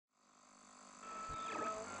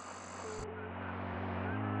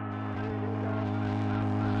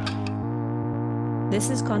This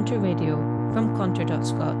is Contour Radio from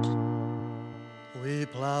Contour.Scot. We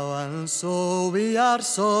plough and sow, we are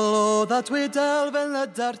so low that we delve in the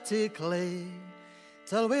dirty clay,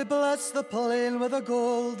 till we bless the plain with a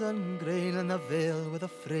golden grain and the vale with a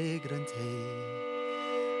fragrant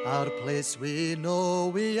hay. Our place we know,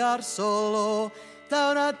 we are so low,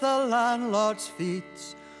 down at the landlord's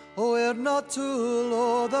feet. Oh, we're not too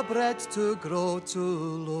low, the bread to grow, too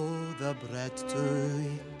low, the bread to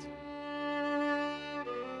eat.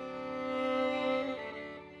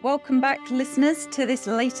 Welcome back, listeners, to this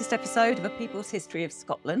latest episode of A People's History of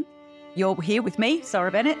Scotland. You're here with me, Sarah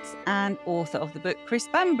Bennett, and author of the book, Chris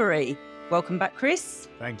Banbury. Welcome back, Chris.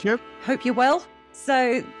 Thank you. Hope you're well.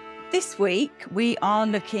 So this week, we are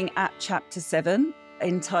looking at Chapter 7,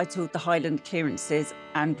 entitled The Highland Clearances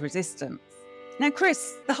and Resistance. Now,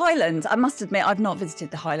 Chris, the Highlands, I must admit, I've not visited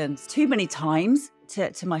the Highlands too many times,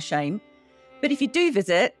 to my shame. But if you do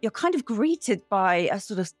visit, you're kind of greeted by a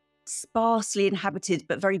sort of sparsely inhabited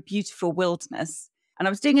but very beautiful wilderness. And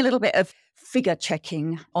I was doing a little bit of figure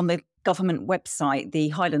checking on the government website, the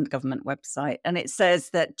Highland government website, and it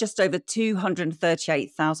says that just over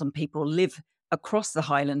 238,000 people live across the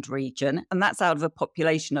Highland region, and that's out of a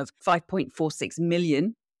population of 5.46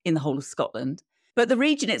 million in the whole of Scotland. But the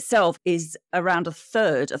region itself is around a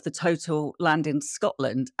third of the total land in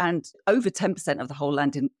Scotland and over 10% of the whole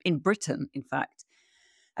land in Britain, in fact.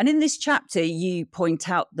 And in this chapter, you point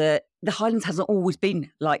out that the Highlands hasn't always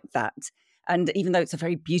been like that. And even though it's a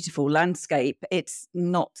very beautiful landscape, it's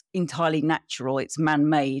not entirely natural. It's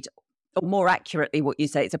man-made. Or more accurately, what you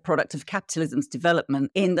say, it's a product of capitalism's development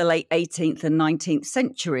in the late 18th and 19th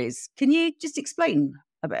centuries. Can you just explain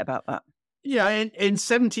a bit about that? Yeah, in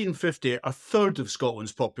 1750, a third of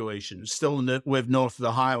Scotland's population still lived north of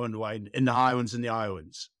the Highland line in the Highlands and the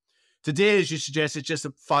Islands. Today, as you suggest, it's just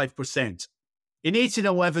 5%. In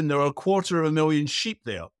 1811, there were 250,000 sheep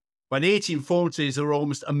there. By the 1840s, there were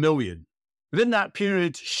almost 1 million. Within that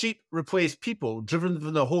period, sheep replaced people driven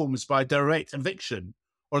from their homes by direct eviction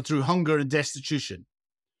or through hunger and destitution.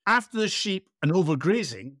 After the sheep and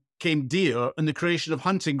overgrazing came deer and the creation of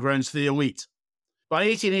hunting grounds for the elite. By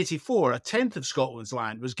 1884, a tenth of Scotland's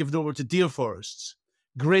land was given over to deer forests,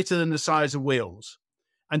 greater than the size of Wales,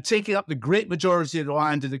 and taking up the great majority of the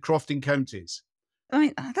land in the crofting counties. I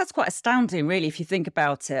mean, that's quite astounding, really, if you think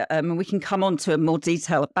about it. And we can come on to more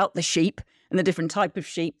detail about the sheep and the different type of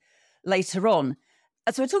sheep later on.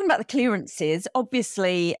 So we're talking about the clearances.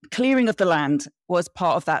 Obviously, clearing of the land was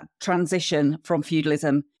part of that transition from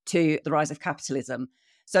feudalism to the rise of capitalism.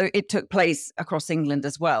 So it took place across England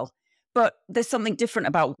as well. But there's something different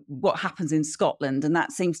about what happens in Scotland, and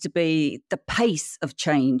that seems to be the pace of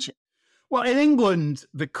change. Well, in England,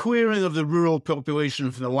 the clearing of the rural population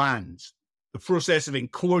from the land, the process of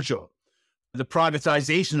enclosure, the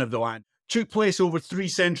privatisation of the land, took place over 3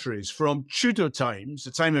 centuries, from Tudor times,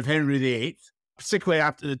 the time of Henry VIII, particularly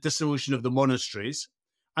after the dissolution of the monasteries,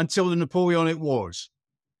 until the Napoleonic Wars.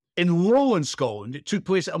 In lowland Scotland, it took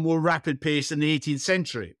place at a more rapid pace in the 18th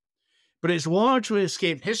century. But it's largely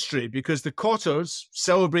escaped history because the cottars,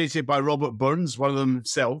 celebrated by Robert Burns, one of them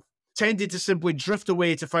himself, tended to simply drift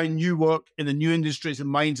away to find new work in the new industries and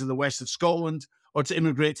mines in the west of Scotland or to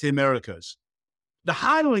immigrate to the Americas. The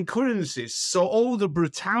Highland clearances saw all the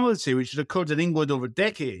brutality which had occurred in England over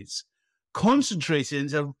decades concentrated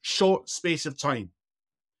into a short space of time.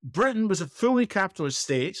 Britain was a fully capitalist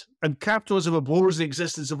state, and capitalism abhors the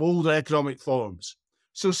existence of older economic forms.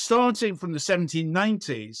 So starting from the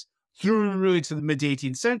 1790s, through really to the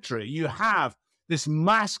mid-18th century, you have this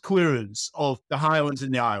mass clearance of the Highlands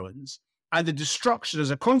and the Islands and the destruction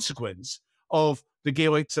as a consequence of the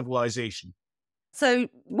Gaelic civilization. So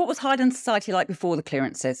what was Highland society like before the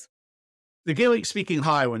clearances? The Gaelic-speaking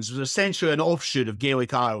Highlands was essentially an offshoot of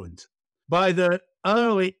Gaelic Ireland. By the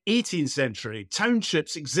early 18th century,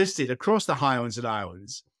 townships existed across the Highlands and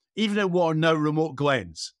Islands, even in what are now remote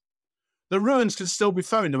glens. The ruins can still be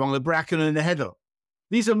found among the bracken and the heather.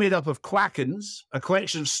 These are made up of clachans, a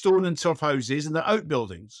collection of stone and turf houses and their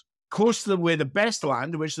outbuildings. Close to them lay the best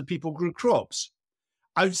land in which the people grew crops.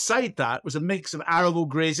 Outside that was a mix of arable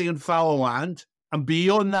grazing and fallow land, and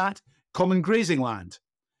beyond that, common grazing land.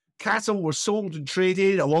 Cattle were sold and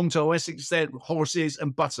traded, along to a lesser extent horses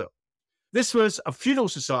and butter. This was a feudal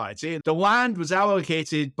society. The land was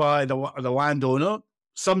allocated by the landowner,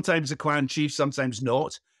 sometimes a clan chief, sometimes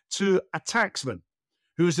not, to a taxman,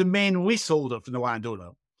 who was the main leaseholder from the landowner,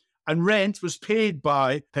 and rent was paid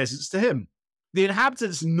by peasants to him. The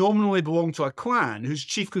inhabitants nominally belonged to a clan whose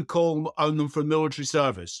chief could call on them for military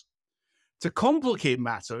service. To complicate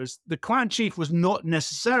matters, the clan chief was not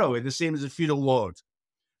necessarily the same as a feudal lord.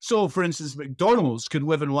 So, for instance, McDonald's could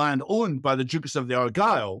live in land owned by the Dukes of the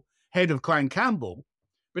Argyll, head of Clan Campbell,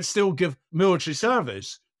 but still give military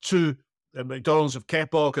service to the McDonald's of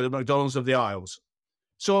Keppoch or the McDonald's of the Isles.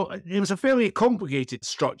 So it was a fairly complicated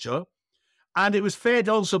structure, and it was fed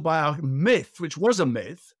also by a myth, which was a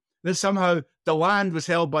myth, that somehow the land was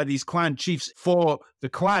held by these clan chiefs for the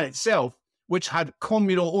clan itself, which had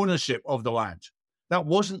communal ownership of the land. That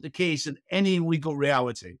wasn't the case in any legal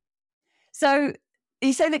reality. So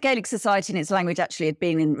you say that Gaelic society and its language actually had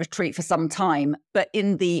been in retreat for some time, but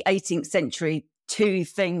in the 18th century, two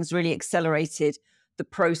things really accelerated the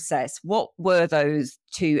process. What were those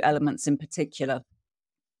two elements in particular?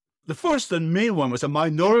 The first and main one was a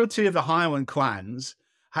minority of the Highland clans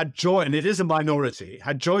had joined, and it is a minority,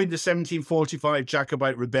 had joined the 1745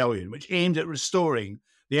 Jacobite rebellion, which aimed at restoring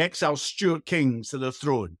the exiled Stuart kings to their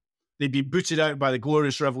throne. They'd been booted out by the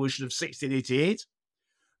Glorious Revolution of 1688.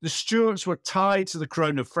 The Stuarts were tied to the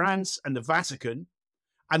crown of France and the Vatican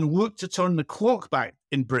and looked to turn the clock back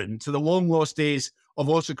in Britain to the long-lost days of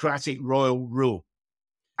autocratic royal rule.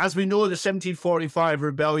 As we know, the 1745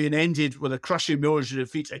 rebellion ended with a crushing military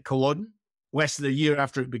defeat at Culloden, less than a year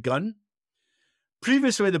after it begun.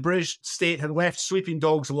 Previously, the British state had left sweeping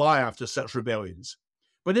dogs lie after such rebellions.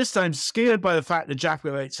 But this time, scared by the fact the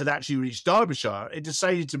Jacobites had actually reached Derbyshire, it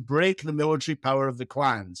decided to break the military power of the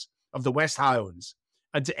clans of the West Highlands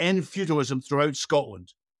and to end feudalism throughout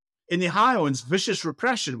Scotland. In the Highlands, vicious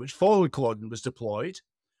repression which followed Culloden was deployed,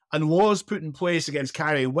 and laws put in place against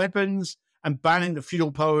carrying weapons and banning the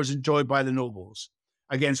feudal powers enjoyed by the nobles,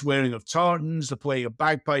 against wearing of tartans, the playing of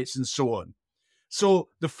bagpipes, and so on. So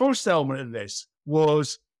the first element in this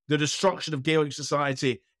was the destruction of Gaelic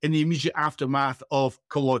society in the immediate aftermath of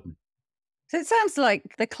Culloden. So it sounds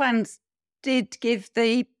like the clans did give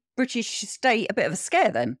the British state a bit of a scare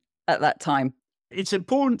then at that time. It's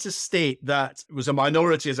important to state that it was a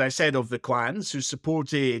minority, as I said, of the clans who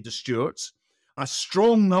supported the Stuarts. A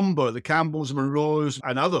strong number, the Campbells, Monroes,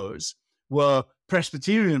 and others, were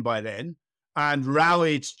Presbyterian by then and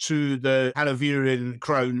rallied to the Hanoverian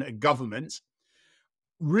crown government.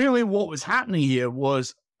 Really, what was happening here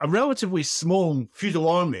was a relatively small feudal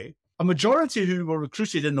army, a majority who were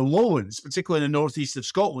recruited in the lowlands, particularly in the northeast of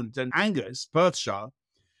Scotland and Angus, Perthshire,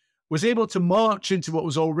 was able to march into what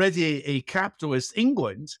was already a capitalist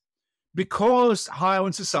England because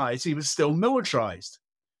Highland society was still militarised,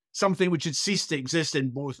 something which had ceased to exist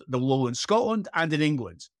in both the lowland Scotland and in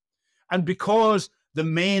England. And because the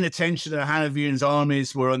main attention of the Hanoverians'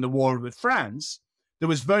 armies were on the war with France, there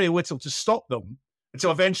was very little to stop them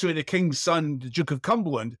until eventually the king's son, the Duke of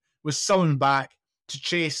Cumberland, was summoned back to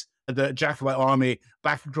chase the Jacobite army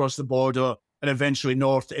back across the border and eventually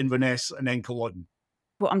north to Inverness and then Culloden.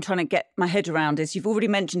 What I'm trying to get my head around is you've already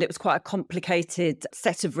mentioned it was quite a complicated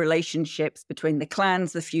set of relationships between the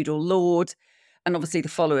clans, the feudal lord, and obviously the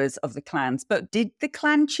followers of the clans. But did the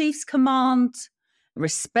clan chiefs command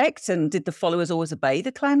respect, and did the followers always obey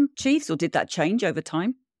the clan chiefs, or did that change over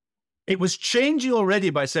time? It was changing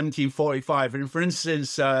already by 1745. And for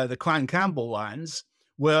instance, the Clan Campbell lands,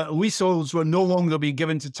 where leaseholds were no longer being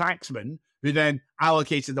given to tacksmen, who then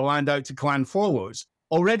allocated the land out to clan followers.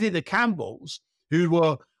 Already the Campbells, who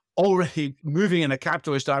were already moving in a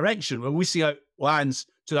capitalist direction, were leasing out lands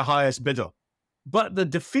to the highest bidder. But the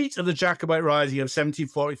defeat of the Jacobite Rising of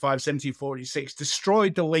 1745, 1746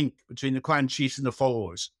 destroyed the link between the clan chiefs and the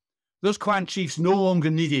followers. Those clan chiefs no longer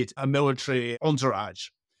needed a military entourage.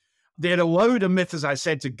 They had allowed a myth, as I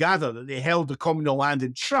said, to gather that they held the communal land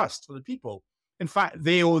in trust for the people. In fact,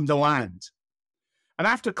 they owned the land. And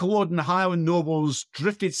after Culloden, Highland nobles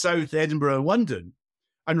drifted south to Edinburgh and London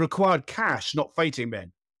and required cash, not fighting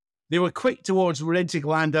men. They were quick towards renting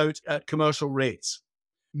land out at commercial rates.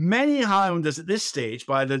 Many Highlanders at this stage,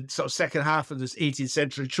 by the sort of second half of this 18th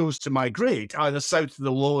century, chose to migrate either south to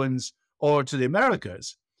the lowlands or to the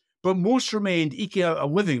Americas, but most remained eking out a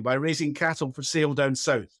living by raising cattle for sale down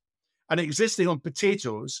south and existing on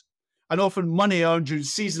potatoes and often money earned during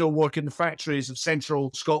seasonal work in the factories of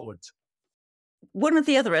central Scotland. One of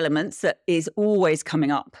the other elements that is always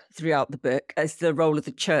coming up throughout the book is the role of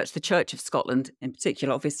the Church of Scotland in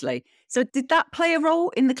particular, obviously. So did that play a role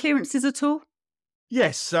in the clearances at all?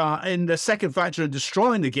 Yes, in the second factor in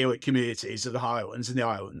destroying the Gaelic communities of the Highlands and the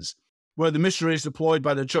Islands, were the missionaries deployed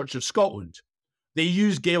by the Church of Scotland. They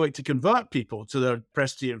used Gaelic to convert people to their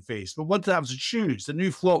Presbyterian faith, but once that was achieved, the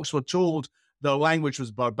new flocks were told their language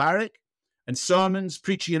was barbaric, and sermons,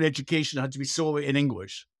 preaching and education had to be solely in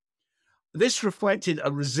English. This reflected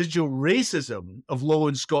a residual racism of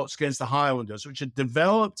Lowland Scots against the Highlanders, which had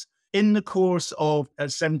developed in the course of the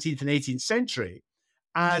 17th and 18th century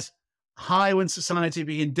as Highland society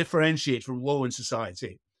being differentiated from Lowland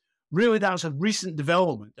society. really that's a recent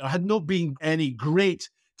development. There had not been any great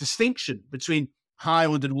distinction between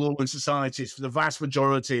Highland and Lowland societies for the vast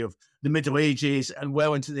majority of the Middle Ages and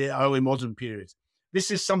well into the early modern period. This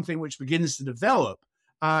is something which begins to develop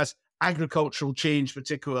as agricultural change,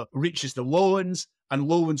 particularly, reaches the Lowlands, and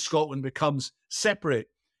Lowland Scotland becomes separate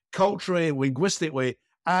culturally, linguistically,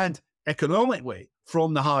 and economically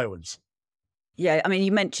from the Highlands. Yeah, I mean,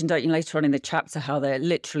 you mentioned, don't you, later on in the chapter how they're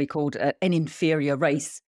literally called an inferior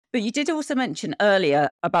race. But you did also mention earlier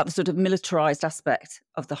about the sort of militarised aspect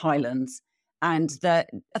of the Highlands, and that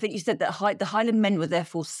I think you said that the Highland men were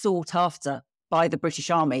therefore sought after by the British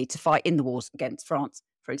Army to fight in the wars against France,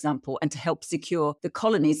 for example, and to help secure the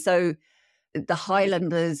colonies. So the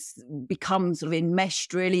Highlanders become sort of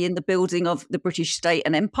enmeshed really in the building of the British state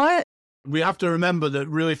and empire. We have to remember that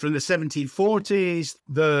really from the 1740s,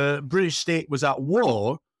 the British state was at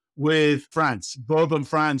war with France, Bourbon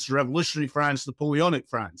France, Revolutionary France, Napoleonic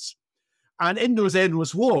France. And in those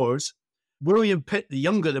endless wars, William Pitt the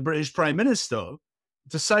Younger, the British Prime Minister,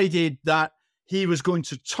 decided that he was going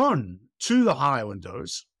to turn to the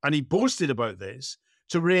Highlanders, and he boasted about this,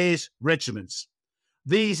 to raise regiments.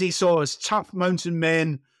 These he saw as tough mountain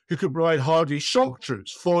men who could provide hardy shock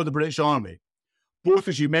troops for the British Army, both,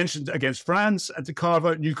 as you mentioned, against France and to carve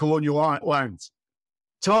out new colonial lands.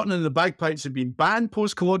 Tartan and the bagpipes had been banned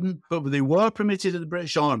post-Culloden, but they were permitted in the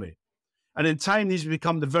British Army. And in time, these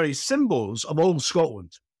become the very symbols of old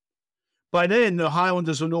Scotland. By then, the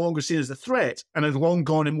Highlanders were no longer seen as a threat and had long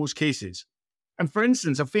gone in most cases. And for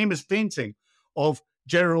instance, a famous painting of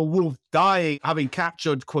General Wolfe dying, having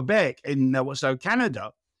captured Quebec in what's now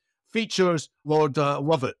Canada, features Lord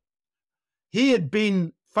Lovat. He had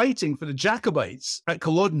been fighting for the Jacobites at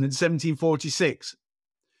Culloden in 1746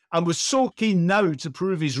 and was so keen now to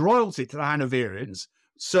prove his royalty to the Hanoverians,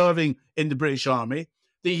 serving in the British Army,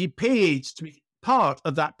 that he paid to be part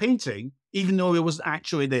of that painting, even though he wasn't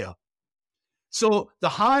actually there. So the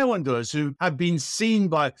Highlanders, who had been seen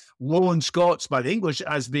by Lowland Scots, by the English,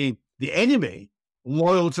 as being the enemy,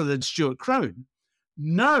 loyal to the Stuart crown,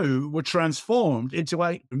 now were transformed into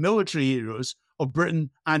like military heroes of Britain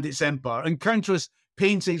and its empire. And countless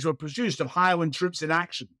paintings were produced of Highland troops in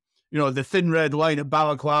action. You know, the Thin Red Line at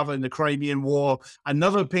Balaclava in the Crimean War.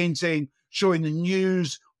 Another painting showing the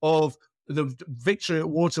news of the victory at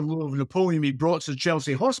Waterloo of Napoleon being brought to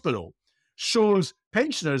Chelsea Hospital shows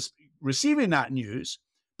pensioners receiving that news,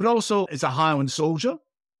 but also it's a Highland soldier.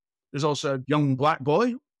 There's also a young black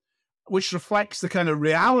boy, which reflects the kind of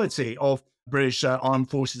reality of British armed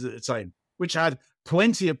forces at the time, which had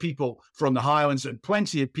plenty of people from the Highlands and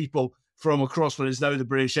plenty of people from across what is now the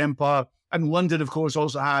British Empire. And London, of course,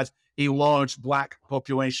 also had a large black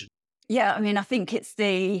population. Yeah, I mean, I think is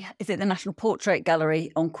it the National Portrait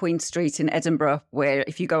Gallery on Queen Street in Edinburgh, where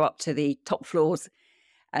if you go up to the top floors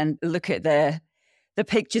and look at the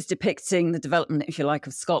pictures depicting the development, if you like,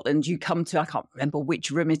 of Scotland, you come to, I can't remember which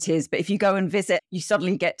room it is, but if you go and visit, you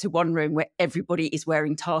suddenly get to one room where everybody is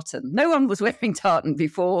wearing tartan. No one was wearing tartan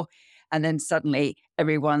before, and then suddenly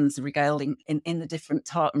everyone's regaled in the different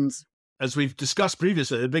tartans. As we've discussed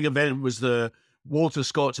previously, the big event was the Walter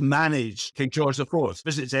Scott managed King George IV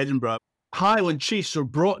visits Edinburgh. Highland chiefs were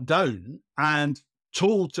brought down and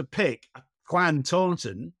told to pick a clan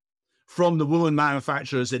tartan from the woolen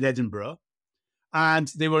manufacturers in Edinburgh, and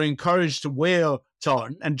they were encouraged to wear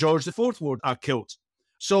tartan, and George IV wore a kilt.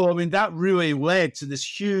 So, I mean, that really led to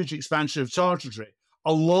this huge expansion of tartanry,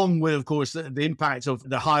 along with, of course, the impact of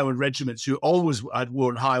the Highland regiments who always had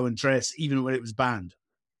worn Highland dress, even when it was banned.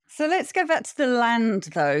 So let's go back to the land,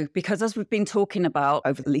 though, because as we've been talking about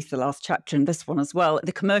over at least the last chapter and this one as well,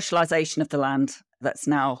 the commercialisation of the land that's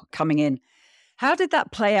now coming in. How did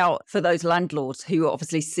that play out for those landlords who were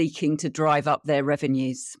obviously seeking to drive up their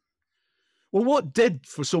revenues? Well, what did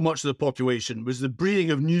for so much of the population was the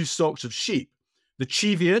breeding of new stocks of sheep. The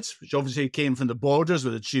Cheviot, which obviously came from the borders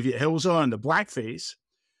where the Cheviot Hills are, and the Blackface,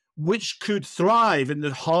 which could thrive in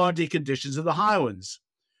the hardy conditions of the Highlands,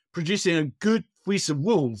 producing a good fleece of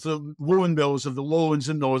wool for the woolen mills of the Lowlands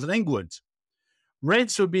and Northern England.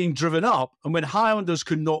 Rents were being driven up, and when Highlanders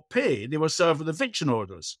could not pay, they were served with eviction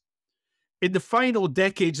orders. In the final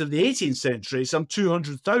decades of the 18th century, some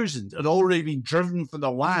 200,000 had already been driven from the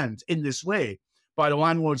land in this way by the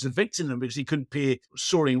landlords evicting them because he couldn't pay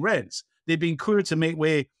soaring rents. They'd been cleared to make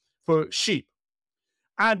way for sheep.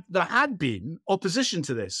 And there had been opposition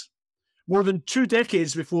to this. More than 2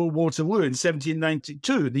 decades before Waterloo in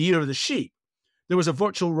 1792, the year of the sheep, there was a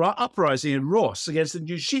virtual uprising in Ross against the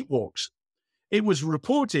new sheep walks. It was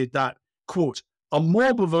reported that, quote, a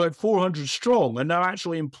mob of about 400 strong are now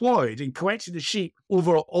actually employed in collecting the sheep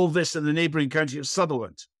over all this in the neighbouring county of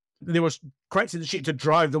Sutherland. They were collecting the sheep to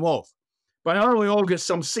drive them off. By early August,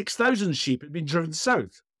 some 6,000 sheep had been driven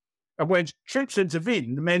south. And when troops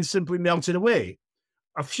intervened, the men simply melted away.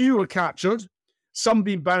 A few were captured, some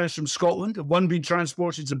being banished from Scotland, and one being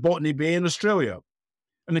transported to Botany Bay in Australia.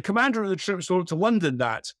 And the commander of the troops wrote to London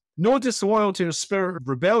that no disloyalty or spirit of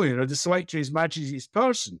rebellion or dislike to His Majesty's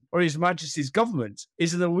person or His Majesty's government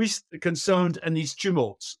is in the least concerned in these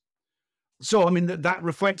tumults. So, I mean, that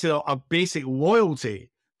reflected a basic loyalty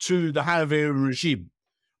to the Hanoverian regime,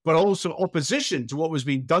 but also opposition to what was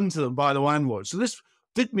being done to them by the landlords. So this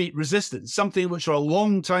did meet resistance, something which for a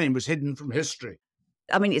long time was hidden from history.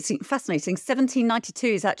 I mean, it's fascinating. 1792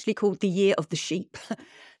 is actually called the year of the sheep,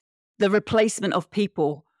 the replacement of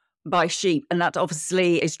people by sheep. And that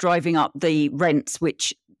obviously is driving up the rents,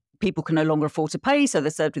 which people can no longer afford to pay. So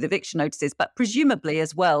they're served with eviction notices. But presumably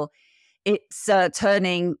as well, it's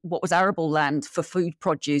turning what was arable land for food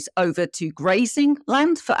produce over to grazing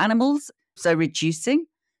land for animals. So reducing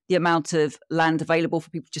the amount of land available for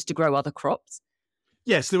people just to grow other crops.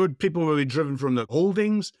 Yes, there were people who were driven from the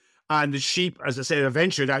holdings, and the sheep, as I said,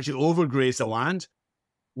 eventually had actually overgrazed the land.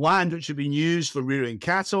 Land which had been used for rearing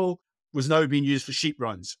cattle was now being used for sheep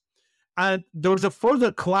runs. And there was a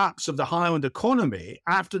further collapse of the Highland economy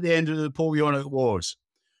after the end of the Napoleonic Wars.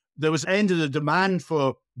 There was an end of the demand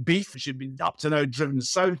for beef, which had been up to now driven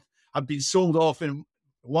south, had been sold off in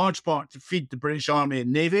large part to feed the British Army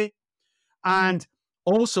and Navy. And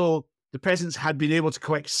also, the peasants had been able to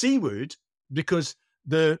collect seawood because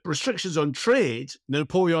the restrictions on trade, the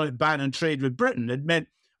Napoleonic ban on trade with Britain, had meant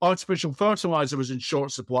artificial fertilizer was in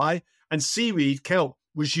short supply and seaweed, kelp,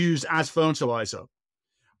 was used as fertilizer.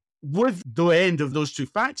 With the end of those two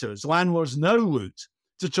factors, landlords now looked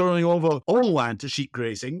to turning over all land to sheep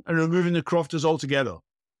grazing and removing the crofters altogether.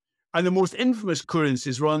 And the most infamous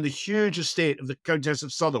occurrences were on the huge estate of the Countess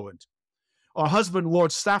of Sutherland. Her husband,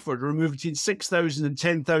 Lord Stafford, removed between 6,000 and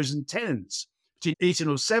 10,000 tenants between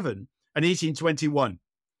 1807 and 1821.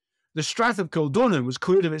 The Strath of Kildonan was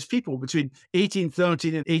cleared of its people between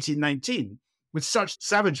 1813 and 1819. With such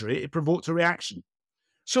savagery, it provoked a reaction.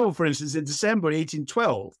 So, for instance, in December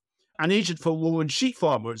 1812, an agent for lowland sheep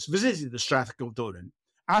farmers visited the Strath of Kildonan,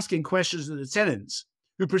 asking questions of the tenants,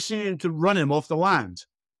 who proceeded to run him off the land.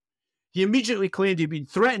 He immediately claimed he'd been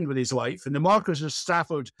threatened with his life, and the Marquess of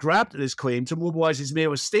Stafford grabbed at his claim to mobilise his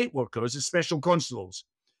male estate workers as special constables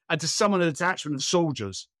and to summon a detachment of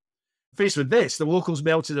soldiers. Faced with this, the locals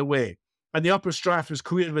melted away, and the Upper Strath was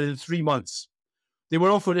cleared within 3 months. They were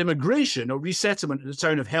offered immigration or resettlement in the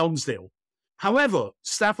town of Helmsdale. However,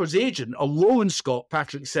 Stafford's agent, a lowland Scot,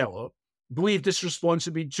 Patrick Seller, believed this response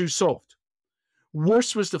had been too soft.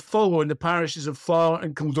 Worse was to follow in the parishes of Farr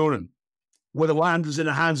and Kildonan, where the land was in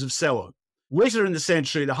the hands of Seller. Later in the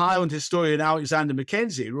century, the Highland historian Alexander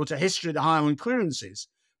Mackenzie wrote a history of the Highland clearances,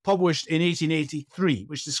 published in 1883,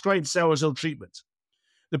 which described Seller's ill treatment.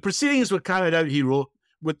 The proceedings were carried out, he wrote,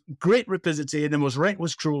 with great rapidity and the most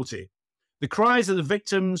reckless cruelty. The cries of the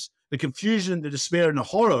victims, the confusion, the despair, and the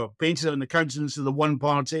horror painted on the countenance of the one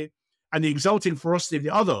party, and the exulting ferocity of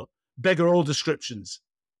the other, beggar all descriptions.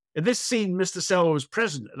 In this scene, Mr. Seller was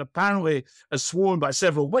present and apparently, as sworn by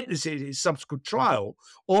several witnesses in his subsequent trial,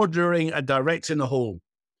 ordering and directing the whole.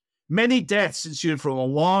 Many deaths ensued from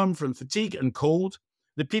alarm, from fatigue and cold,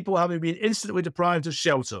 the people having been instantly deprived of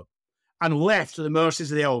shelter and left to the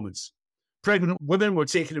mercies of the elements. Pregnant women were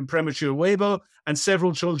taken in premature labour, and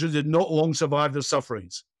several children did not long survive their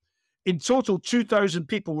sufferings. In total, 2,000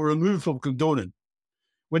 people were removed from Kildonan.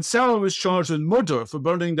 When Seller was charged with murder for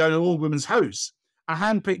burning down an old woman's house, a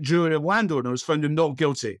hand-picked jury of landowners found him not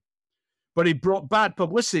guilty. But he brought bad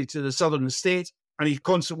publicity to the southern estate, and he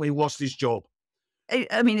constantly lost his job.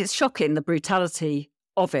 I mean, it's shocking, the brutality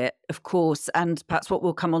of it, of course, and perhaps what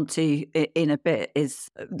we'll come on to in a bit is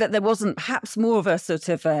that there wasn't perhaps more of a sort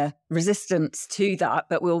of resistance to that,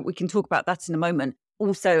 but we can talk about that in a moment.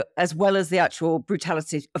 Also, as well as the actual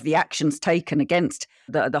brutality of the actions taken against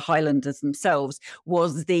the Highlanders themselves,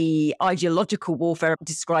 was the ideological warfare,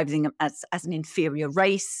 describing them as an inferior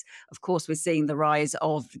race. Of course, we're seeing the rise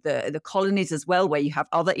of the colonies as well, where you have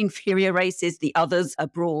other inferior races, the others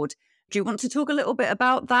abroad. Do you want to talk a little bit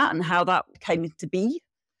about that and how that came to be?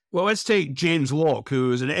 Well, let's take James Locke, who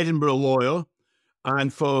was an Edinburgh lawyer,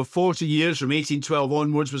 and for 40 years, from 1812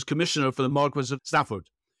 onwards, was commissioner for the Marquess of Stafford.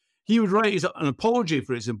 He would write an apology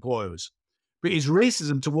for his employers, but his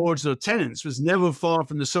racism towards their tenants was never far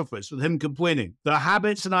from the surface, with him complaining their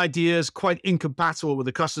habits and ideas quite incompatible with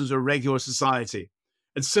the customs of regular society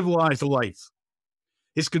and civilized life.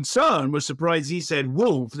 His concern was to provide, he said,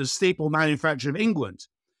 wool for the staple manufacture of England,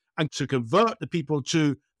 and to convert the people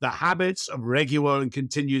to the habits of regular and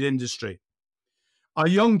continued industry. A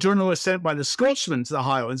young journalist sent by the Scotchmen to the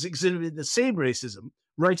Highlands exhibited the same racism,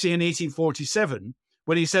 writing in 1847,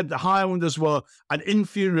 when he said the Highlanders were an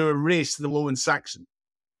inferior race to the Lowland Saxon.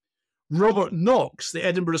 Robert Knox, the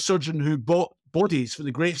Edinburgh surgeon who bought bodies for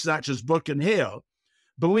the grave snatchers Burke and Hare,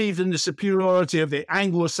 believed in the superiority of the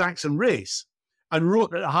Anglo-Saxon race and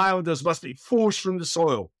wrote that the Highlanders must be forced from the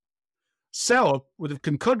soil. Sellor would have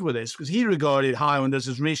concurred with this because he regarded Highlanders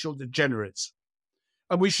as racial degenerates.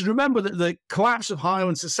 And we should remember that the collapse of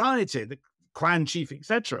Highland society, the clan chief,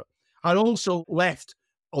 etc., had also left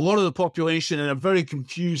a lot of the population in a very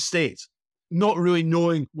confused state, not really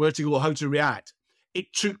knowing where to go, how to react.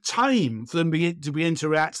 It took time for them to begin to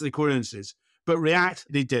react to the occurrences, but react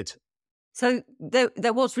they did. So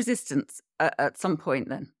there was resistance at some point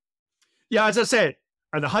then? Yeah, as I said,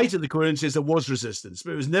 at the height of the occurrences, there was resistance,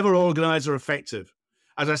 but it was never organised or effective.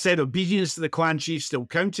 As I said, obedience to the clan chief still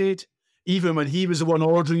counted, even when he was the one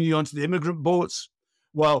ordering you onto the immigrant boats,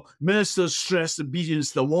 while ministers stressed obedience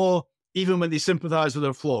to the law, even when they sympathised with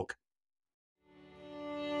their flock.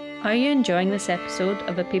 Are you enjoying this episode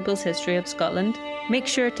of A People's History of Scotland? Make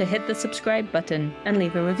sure to hit the subscribe button and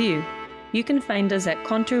leave a review. You can find us at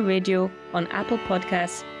Contour Radio on Apple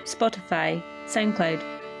Podcasts, Spotify, SoundCloud,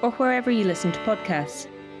 or wherever you listen to podcasts.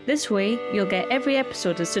 This way, you'll get every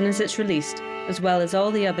episode as soon as it's released, as well as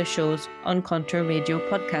all the other shows on Contour Radio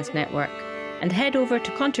Podcast Network. And head over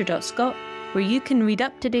to contour.scot, where you can read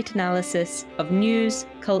up-to-date analysis of news,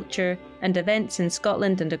 culture, and events in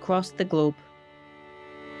Scotland and across the globe.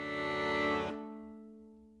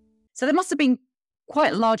 So there must have been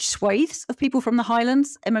quite large swathes of people from the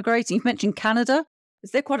Highlands emigrating. You've mentioned Canada.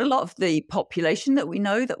 Is there quite a lot of the population that we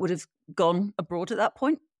know that would have gone abroad at that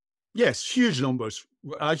point? Yes, huge numbers.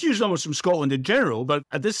 Huge numbers from Scotland in general, but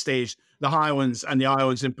at this stage, the Highlands and the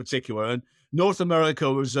islands in particular. And North America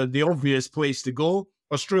was the obvious place to go.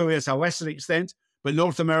 Australia to a lesser extent, but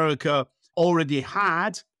North America already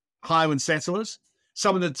had Highland settlers.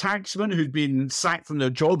 Some of the tacksmen who'd been sacked from their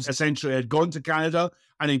jobs essentially had gone to Canada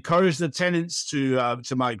and encouraged the tenants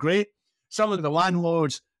to migrate. Some of the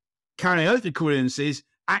landlords carrying out the clearances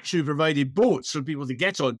actually provided boats for people to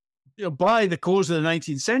get on. You know, by the close of the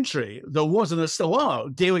 19th century, there was and there still are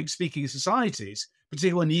Gaelic-speaking societies,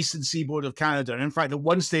 particularly on the eastern seaboard of Canada. And in fact, at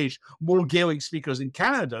one stage, more Gaelic speakers in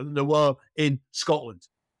Canada than there were in Scotland.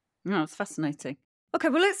 Oh, that's fascinating. Okay,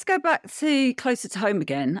 well, let's go back to closer to home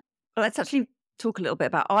again. Let's actually talk a little bit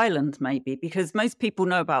about Ireland, maybe, because most people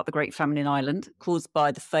know about the Great Famine in Ireland caused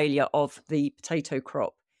by the failure of the potato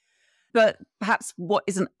crop. But perhaps what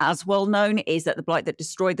isn't as well known is that the blight that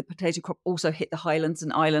destroyed the potato crop also hit the Highlands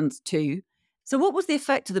and Islands too. So what was the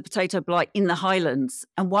effect of the potato blight in the Highlands,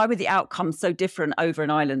 and why were the outcomes so different over in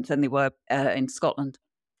Ireland than they were in Scotland?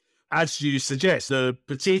 As you suggest, the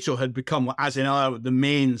potato had become, as in Ireland, the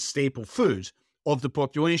main staple food of the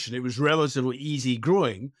population. It was relatively easy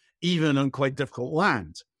growing, even on quite difficult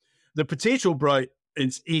land. The potato blight in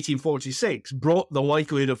 1846 brought the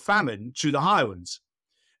likelihood of famine to the Highlands.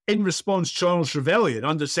 In response, Charles Trevelyan,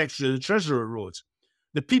 Under Secretary of the Treasurer, wrote,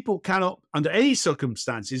 "The people cannot, under any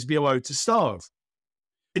circumstances, be allowed to starve."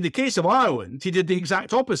 In the case of Ireland, he did the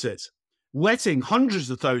exact opposite, letting hundreds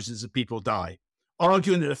of thousands of people die,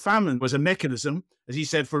 arguing that the famine was a mechanism, as he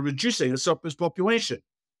said, for reducing a surplus population.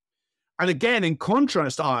 And again, in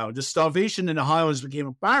contrast to Ireland, as starvation in the Highlands became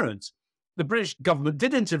apparent, the British government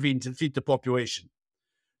did intervene to feed the population.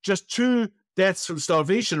 Just 2 deaths from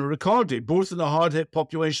starvation are recorded, both in the hard-hit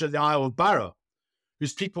population of the Isle of Barra,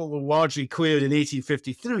 whose people were largely cleared in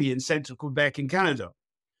 1853 and sent to Quebec in Canada.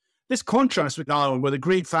 This contrasts with Ireland, where the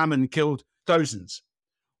Great Famine killed thousands.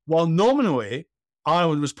 While nominally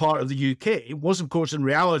Ireland was part of the UK, it was, of course, in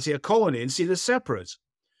reality a colony and seen as separate.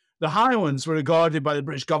 The Highlands were regarded by the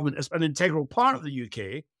British government as an integral part of the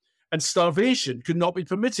UK, and starvation could not be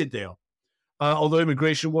permitted there, although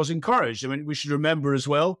immigration was encouraged. I mean, we should remember as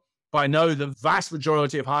well, by now the vast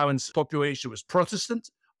majority of Highlands population was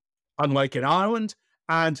Protestant, unlike in Ireland,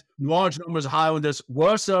 and large numbers of Highlanders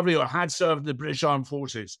were serving or had served in the British Armed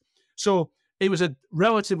Forces. So it was a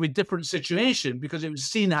relatively different situation because it was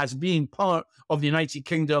seen as being part of the United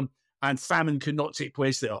Kingdom, and famine could not take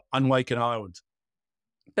place there, unlike in Ireland.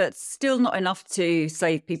 But still not enough to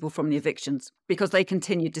save people from the evictions because they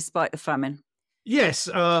continued despite the famine. Yes,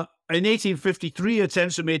 in 1853,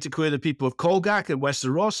 attempts were made to clear the people of Colgach and Wester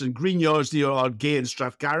Ross and Greenyards near Ardgay and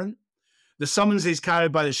Strathcarron. The summonses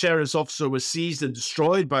carried by the sheriff's officer were seized and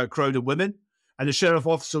destroyed by a crowd of women, and the sheriff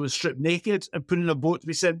officer was stripped naked and put in a boat to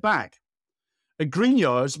be sent back. At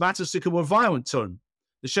Greenyards, matters took a more violent turn.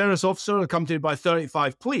 The sheriff's officer, accompanied by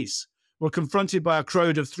 35 police, were confronted by a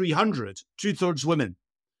crowd of 300, 2/3 women.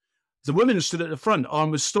 The women stood at the front,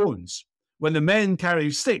 armed with stones, when the men carrying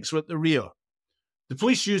sticks were at the rear. The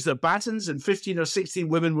police used their batons and 15 or 16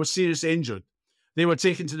 women were seriously injured. They were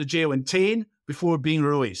taken to the jail in Tain before being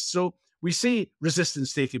released. So we see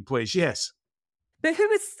resistance taking place, yes. But who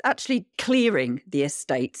was actually clearing the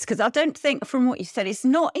estates? Because I don't think, from what you said, it's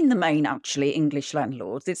not in the main actually English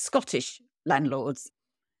landlords, it's Scottish landlords.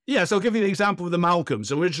 Yes, I'll give you an example of the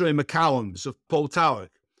Malcolms, originally McCallums of Poltalloch,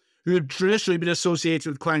 who had traditionally been associated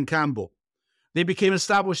with Clan Campbell. They became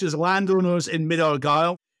established as landowners in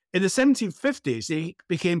mid-Argyll. In the 1750s, they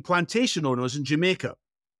became plantation owners in Jamaica,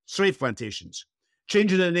 slave plantations,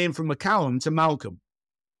 changing their name from McCallum to Malcolm.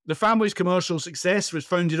 The family's commercial success was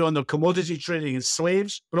founded on their commodity trading in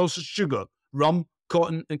slaves, but also sugar, rum,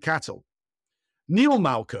 cotton, and cattle. Neil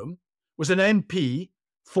Malcolm was an MP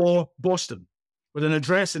for Boston, with an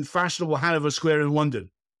address in fashionable Hanover Square in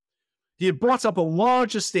London. He had bought up a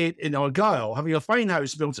large estate in Argyll, having a fine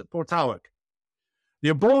house built at Portalloch. The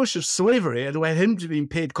abolition of slavery had led him to being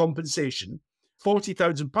paid compensation,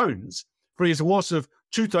 £40,000, for his loss of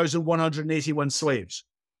 2,181 slaves.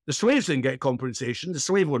 The slaves didn't get compensation, the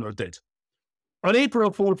slave owner did. On April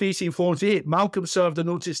 4th, 1848, Malcolm served a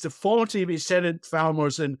notice to 40 of his tenant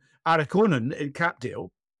farmers in Arraconan in Capdale.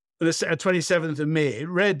 On the 27th of May,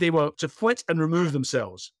 read they were to flit and remove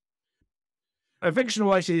themselves. Eviction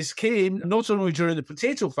notices came not only during the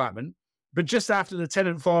potato famine, but just after the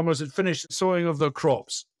tenant farmers had finished sowing of their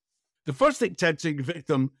crops. The first attempt to evict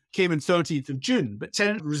them came on 13th of June, but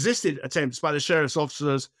tenants resisted attempts by the sheriff's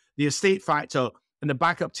officers, the estate factor, and the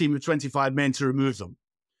backup team of 25 men to remove them.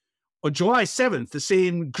 On July 7th, the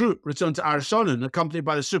same group returned to Arishonan, accompanied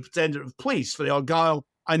by the superintendent of police for the Argyll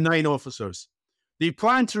and 9 officers. They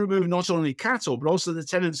planned to remove not only cattle, but also the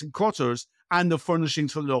tenants and quarters and the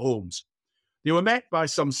furnishings from their homes. They were met by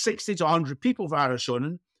some 60 to 100 people from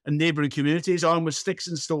Arishonan and neighbouring communities armed with sticks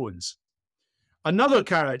and stones. Another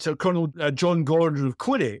character, Colonel John Gordon of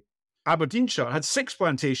Quirry, Aberdeenshire, had 6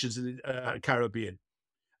 plantations in the Caribbean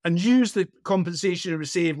and used the compensation he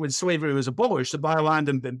received when slavery was abolished to buy land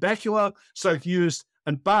in Benbecula, South Uist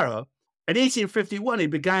and Barra. In 1851, he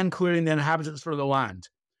began clearing the inhabitants from the land.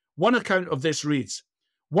 One account of this reads,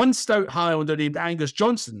 one stout Highlander named Angus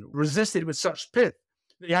Johnson resisted with such pith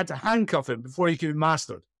that he had to handcuff him before he could be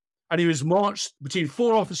mastered, and he was marched between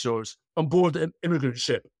 4 officers on board the immigrant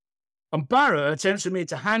ship. On Barra, attempts were made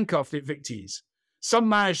to handcuff the evictees. Some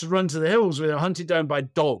managed to run to the hills where they were hunted down by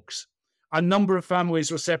dogs. A number of families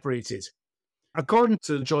were separated. According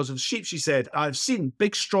to Joseph Sheep, she said, I've seen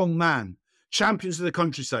big, strong man, champions of the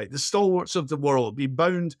countryside, the stalwarts of the world, be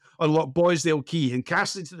bound on Loch Boisdale Quay and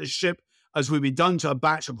cast into the ship as would be done to a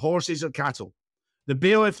batch of horses or cattle. The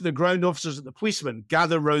bailiff, the ground officers, and the policemen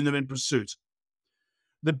gathered round them in pursuit.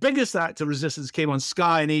 The biggest act of resistance came on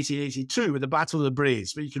Skye in 1882 with the Battle of the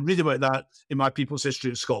Braes, but you can read about that in my People's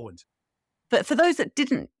History of Scotland. But for those that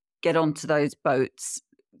didn't get onto those boats,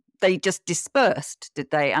 they just dispersed,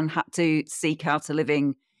 did they, and had to seek out a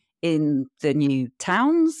living in the new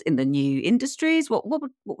towns, in the new industries? What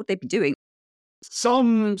would they be doing?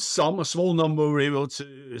 Some, a small number were able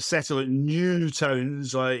to settle in new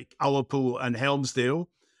towns like Ullapool and Helmsdale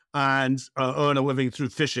and earn a living through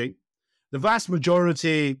fishing. The vast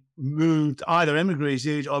majority moved, either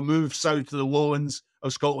emigrated or moved south to the lowlands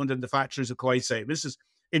of Scotland and the factories of Clydeside. This is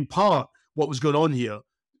in part what was going on here.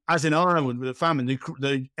 As in Ireland with the famine,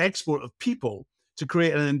 the export of people to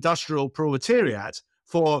create an industrial proletariat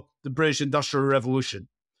for the British Industrial Revolution.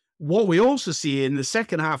 What we also see in the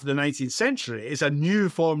second half of the 19th century is a new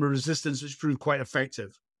form of resistance which proved quite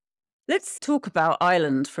effective. Let's talk about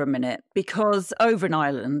Ireland for a minute, because over in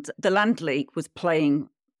Ireland, the Land League was playing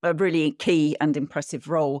a really key and impressive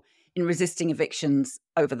role in resisting evictions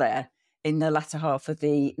over there in the latter half of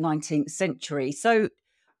the 19th century. So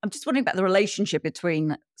I'm just wondering about the relationship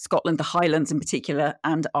between Scotland, the Highlands in particular,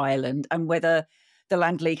 and Ireland, and whether the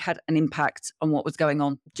Land League had an impact on what was going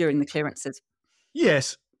on during the clearances.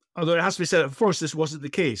 Yes, although it has to be said, at first this wasn't the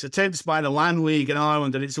case. Attempts by the Land League in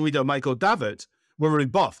Ireland and its leader, Michael Davitt, were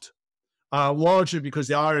rebuffed, largely because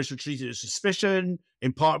the Irish were treated with suspicion,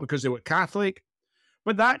 in part because they were Catholic.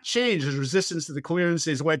 But that changed as resistance to the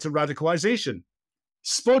clearances led to radicalisation.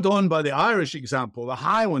 Spurred on by the Irish example, the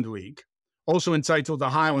Highland League, also entitled the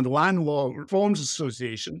Highland Land Law Reforms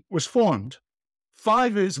Association, was formed.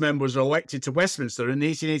 5 of its members were elected to Westminster in the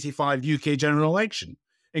 1885 UK general election,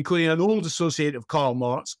 including an old associate of Karl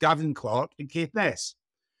Marx, Gavin Clark, and Caithness.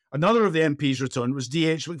 Another of the MPs returned was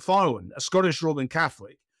D.H. McFarlane, a Scottish Roman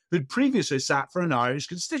Catholic, who'd previously sat for an Irish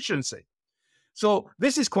constituency. So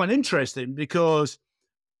this is quite interesting because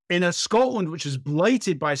in a Scotland which was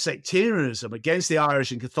blighted by sectarianism against the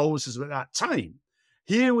Irish and Catholicism at that time,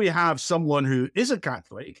 here we have someone who is a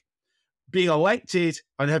Catholic, being elected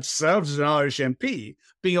and have served as an Irish MP,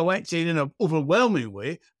 being elected in an overwhelming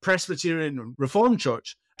way, Presbyterian Reformed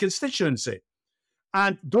Church constituency.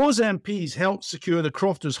 And those MPs helped secure the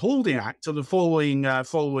Crofters Holding Act of the following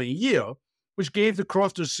year, which gave the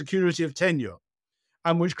Crofters security of tenure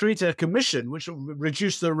and which created a commission which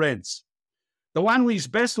reduced their rents. The Land League's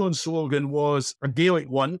best-known slogan was a Gaelic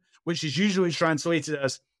one, which is usually translated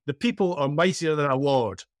as, "The people are mightier than a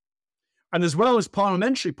lord." And as well as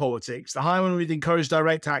parliamentary politics, the Highland League encouraged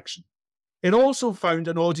direct action. It also found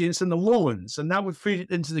an audience in the Lowlands, and that would feed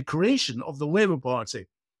it into the creation of the Labour Party.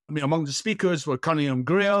 I mean, among the speakers were Cunningham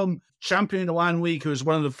Graham, championing the Land League, who was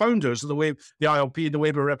one of the founders of the ILP, the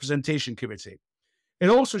Labour Representation Committee. It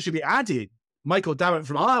also should be added, Michael Davitt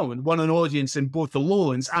from Ireland won an audience in both the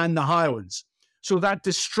Lowlands and the Highlands. So that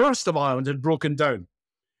distrust of Ireland had broken down.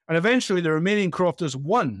 And eventually the remaining Crofters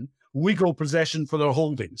won legal possession for their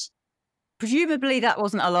holdings. Presumably that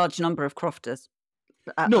wasn't a large number of Crofters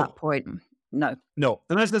at that point. No.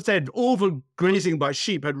 And as I said, overgrazing by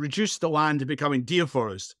sheep had reduced the land to becoming deer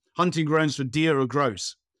forest, hunting grounds for deer or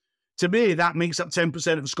grouse. To me, that makes up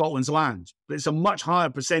 10% of Scotland's land, but it's a much higher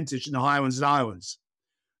percentage in the Highlands and Islands.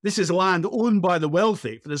 This is land owned by the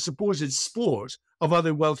wealthy for the supposed sport of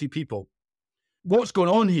other wealthy people. What's going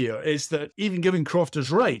on here is that even giving Crofters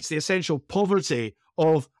rights, the essential poverty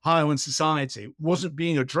of Highland society wasn't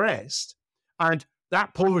being addressed. And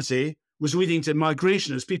that poverty was leading to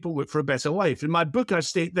migration as people look for a better life. In my book, I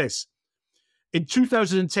state this. In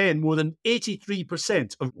 2010, more than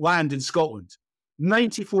 83% of land in Scotland,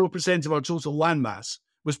 94% of our total landmass,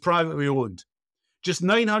 was privately owned. Just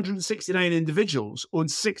 969 individuals owned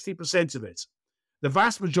 60% of it. The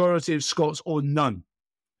vast majority of Scots own none.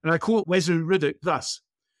 And I quote Wesley Riddoch thus: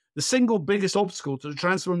 "The single biggest obstacle to the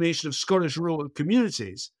transformation of Scottish rural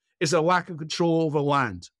communities is a lack of control over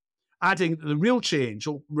land," adding that the real change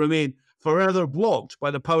will remain forever blocked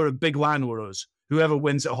by the power of big landowners, whoever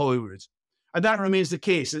wins at Holyrood. And that remains the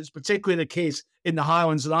case. It's particularly the case in the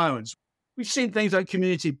Highlands and Islands. We've seen things like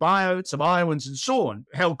community buyouts of islands and so on,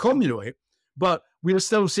 held communally, but we are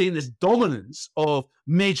still seeing this dominance of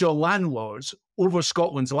major landlords over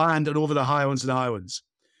Scotland's land and over the Highlands and Islands.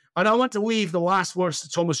 And I want to leave the last words to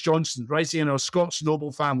Thomas Johnson, writing in our Scots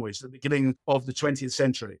Noble Families at the beginning of the 20th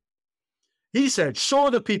century. He said, "Show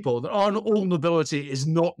the people that our old nobility is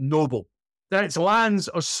not noble, that its lands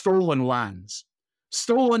are stolen lands,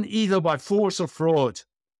 stolen either by force or fraud.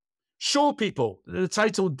 Show people that the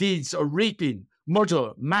titled deeds are rapine,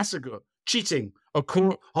 murder, massacre, cheating, or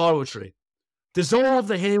court harlotry. Dissolve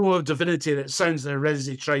the halo of divinity that sounds the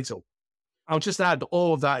hereditary title." I'll just add that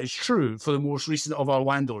all of that is true for the most recent of our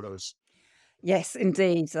landowners. Yes,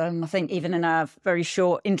 indeed. I think even in our very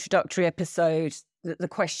short introductory episode, the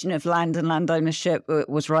question of land and land ownership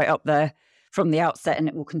was right up there from the outset, and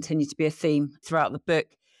it will continue to be a theme throughout the book.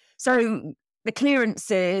 So the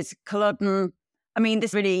clearances, Culloden, I mean,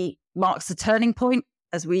 this really marks a turning point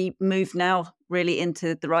as we move now really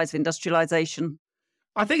into the rise of industrialisation.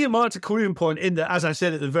 I think it marked a clearing point in that, as I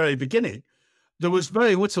said at the very beginning, there was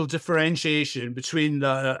very little differentiation between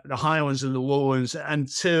the Highlands and the Lowlands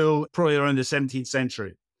until probably around the 17th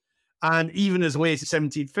century. And even as late as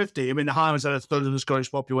 1750, I mean, the Highlands had a third of the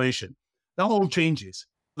Scottish population. That all changes.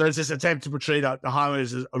 There's this attempt to portray that the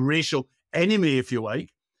Highlanders as a racial enemy, if you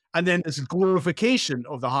like, and then this glorification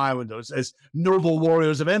of the Highlanders as noble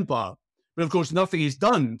warriors of empire. But of course, nothing is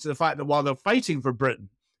done to the fact that while they're fighting for Britain,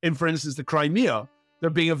 in, for instance, the Crimea, they're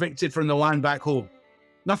being evicted from the land back home.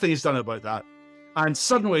 Nothing is done about that. And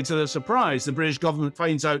suddenly, to their surprise, the British government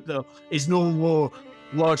finds out there is no more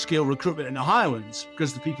large-scale recruitment in the Highlands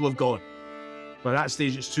because the people have gone. By that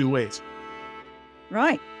stage, it's too late.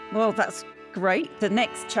 Right. Well, that's great. The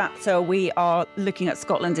next chapter, we are looking at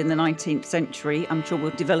Scotland in the 19th century. I'm sure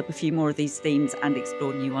we'll develop a few more of these themes and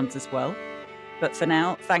explore new ones as well. But for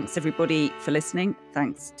now, thanks everybody for listening.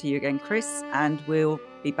 Thanks to you again, Chris. And we'll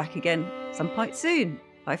be back again some point soon.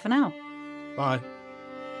 Bye for now. Bye.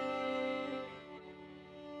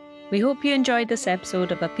 We hope you enjoyed this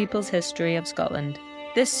episode of A People's History of Scotland.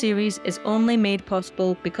 This series is only made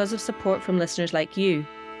possible because of support from listeners like you.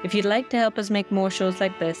 If you'd like to help us make more shows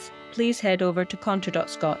like this, please head over to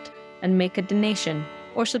contour.scot and make a donation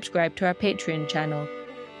or subscribe to our Patreon channel.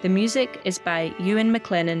 The music is by Ewan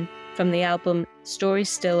McLennan from the album Stories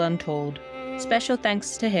Still Untold. Special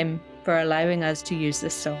thanks to him for allowing us to use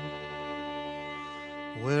this song.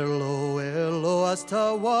 We're low as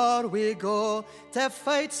to war we go to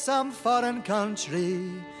fight some foreign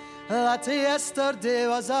country. That yesterday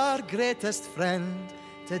was our greatest friend,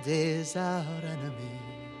 today's our enemy.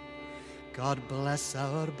 God bless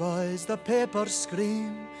our boys, the papers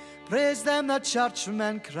scream, praise them the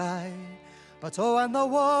churchmen cry. But oh, when the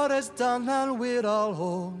war is done and we're all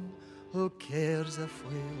home, who cares if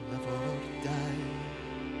we'll live or die?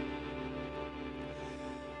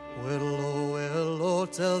 We're low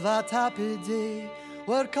till that happy day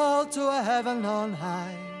we're called to a heaven on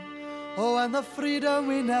high. Oh, and the freedom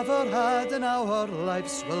we never had in our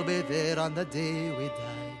lives will be there on the day we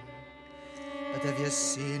die. But if you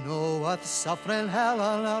see no worth suffering hell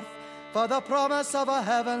on earth for the promise of a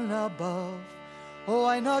heaven above, oh,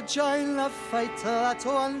 why not join the fight that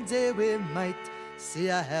one day we might see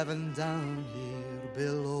a heaven down here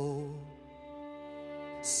below.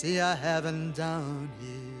 See a heaven down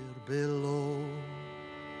here below.